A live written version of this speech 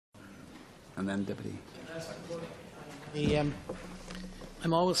and then Deputy.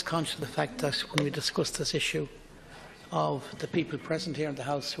 I'm always conscious of the fact that when we discuss this issue of the people present here in the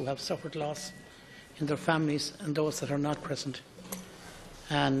House who have suffered loss in their families and those that are not present,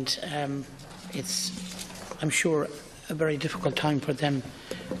 and it's, I'm sure, a very difficult time for them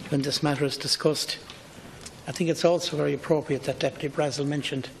when this matter is discussed. I think it's also very appropriate that Deputy Brazel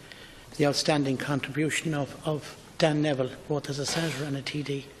mentioned the outstanding contribution of Dan Neville, both as a Senator and a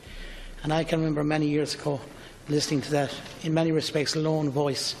TD. And I can remember many years ago listening to that, in many respects, lone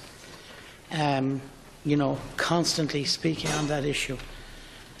voice, constantly speaking on that issue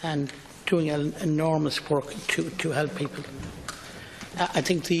and doing enormous work to help people. I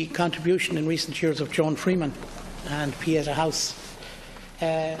think the contribution in recent years of Joan Freeman and Pieta House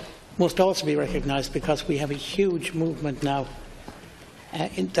must also be recognised, because we have a huge movement now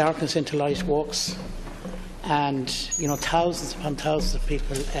in Darkness into Light walks, and thousands upon thousands of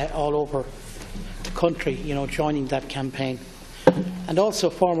people all over the country joining that campaign. And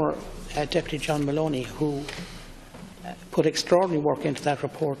also former Deputy John Maloney, who put extraordinary work into that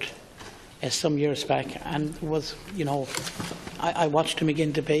report some years back, and was, I watched him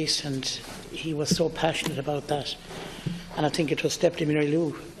again debate, and he was so passionate about that. And I think it was Deputy Mary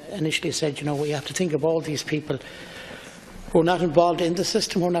Lou initially said, we have to think of all these people who are not involved in the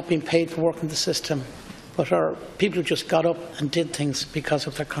system, who are not being paid for work in the system, but are people who just got up and did things because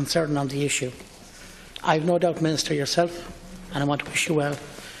of their concern on the issue. I have no doubt, Minister, yourself, and I want to wish you well,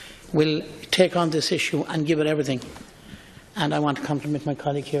 will take on this issue and give it everything. And I want to compliment my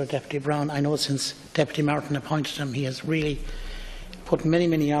colleague here, Deputy Brown. I know since Deputy Martin appointed him, he has really put many,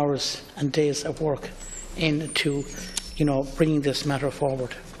 many hours and days of work into bringing this matter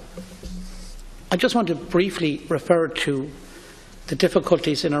forward. I just want to briefly refer to the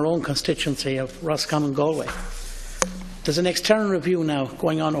difficulties in our own constituency of Roscommon Galway. There's an external review now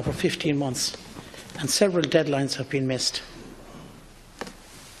going on over 15 months, and several deadlines have been missed.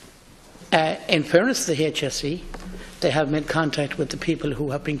 In fairness to the HSE, they have made contact with the people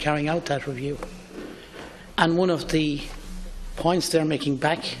who have been carrying out that review. And one of the points they're making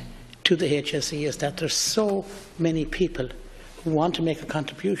back to the HSE is that there's so many people who want to make a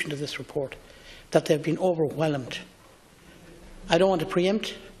contribution to this report that they've been overwhelmed. I don't want to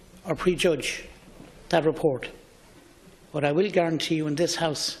preempt or prejudge that report, but I will guarantee you in this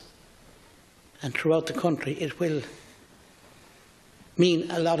House and throughout the country it will mean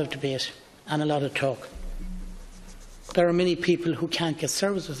a lot of debate and a lot of talk. There are many people who can't get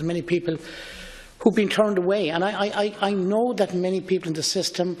services, many people who've been turned away, and I know that many people in the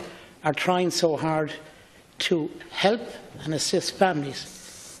system are trying so hard to help and assist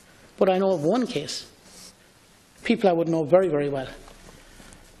families. But I know of one case, people I would know very, very well,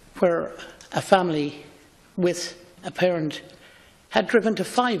 where a family with a parent had driven to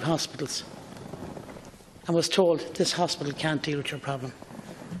 5 hospitals and was told, this hospital can't deal with your problem.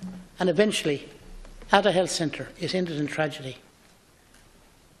 And eventually, at a health centre, it ended in tragedy.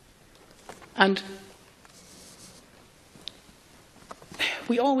 And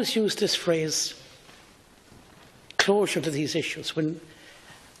we always use this phrase, closure to these issues, when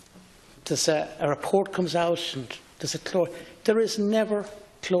there's a report comes out and there's a closure. There is never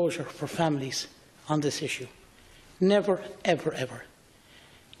closure for families on this issue. Never, ever, ever.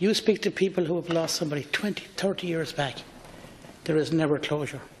 You speak to people who have lost somebody 20, 30 years back, there is never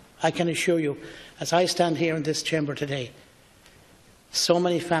closure. I can assure you, as I stand here in this chamber today, so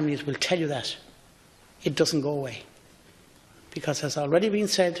many families will tell you that it doesn't go away. Because, as already been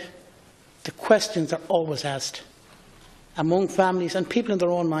said, the questions are always asked among families and people in their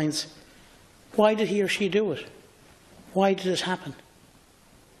own minds. Why did he or she do it? Why did it happen?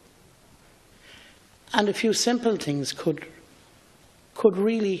 And a few simple things could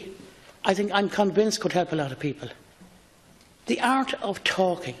really, I'm convinced, could help a lot of people. The art of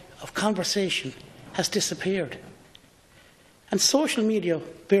talking, of conversation, has disappeared. And social media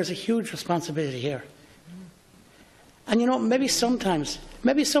bears a huge responsibility here. And maybe sometimes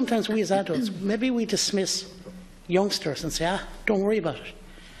we as adults, maybe we dismiss youngsters and say, don't worry about it.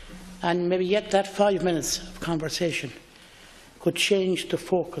 And maybe yet that 5 minutes of conversation could change the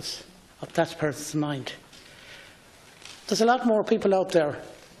focus of that person's mind. There's a lot more people out there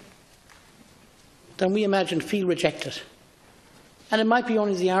than we imagine feel rejected. And it might be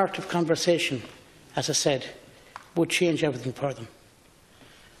only the art of conversation, as I said, would change everything for them.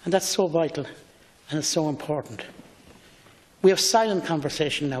 And that's so vital and it's so important. We have silent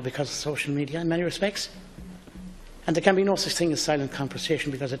conversation now because of social media in many respects. And there can be no such thing as silent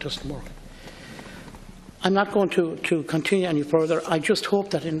conversation because it doesn't work. I'm not going to continue any further. I just hope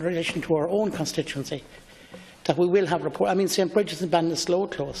that in relation to our own constituency, that we will have report. I mean, St Bridget's and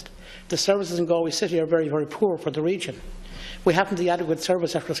Ballinasloe closed. The services in Galway City are very, very poor for the region. We haven't the adequate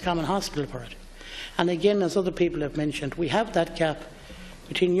service at Roscommon Hospital for it. And again, as other people have mentioned, we have that gap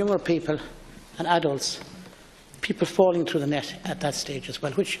between younger people and adults, people falling through the net at that stage as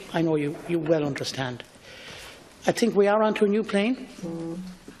well, which I know you well understand. I think we are onto a new plane.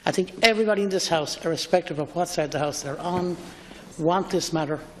 I think everybody in this House, irrespective of what side of the House they're on, want this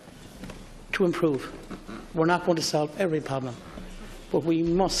matter to improve. We're not going to solve every problem, but we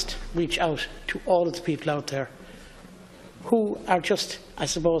must reach out to all of the people out there who are just, I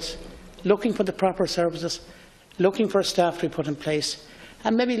suppose, looking for the proper services, looking for staff to be put in place,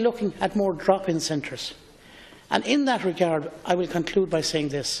 and maybe looking at more drop-in centres. And in that regard, I will conclude by saying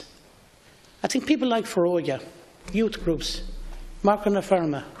this. I think people like Feroja, youth groups, Mark na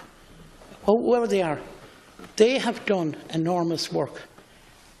Ferma, whoever they are, they have done enormous work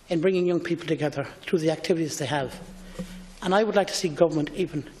in bringing young people together through the activities they have. And I would like to see government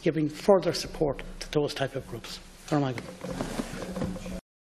even giving further support to those type of groups.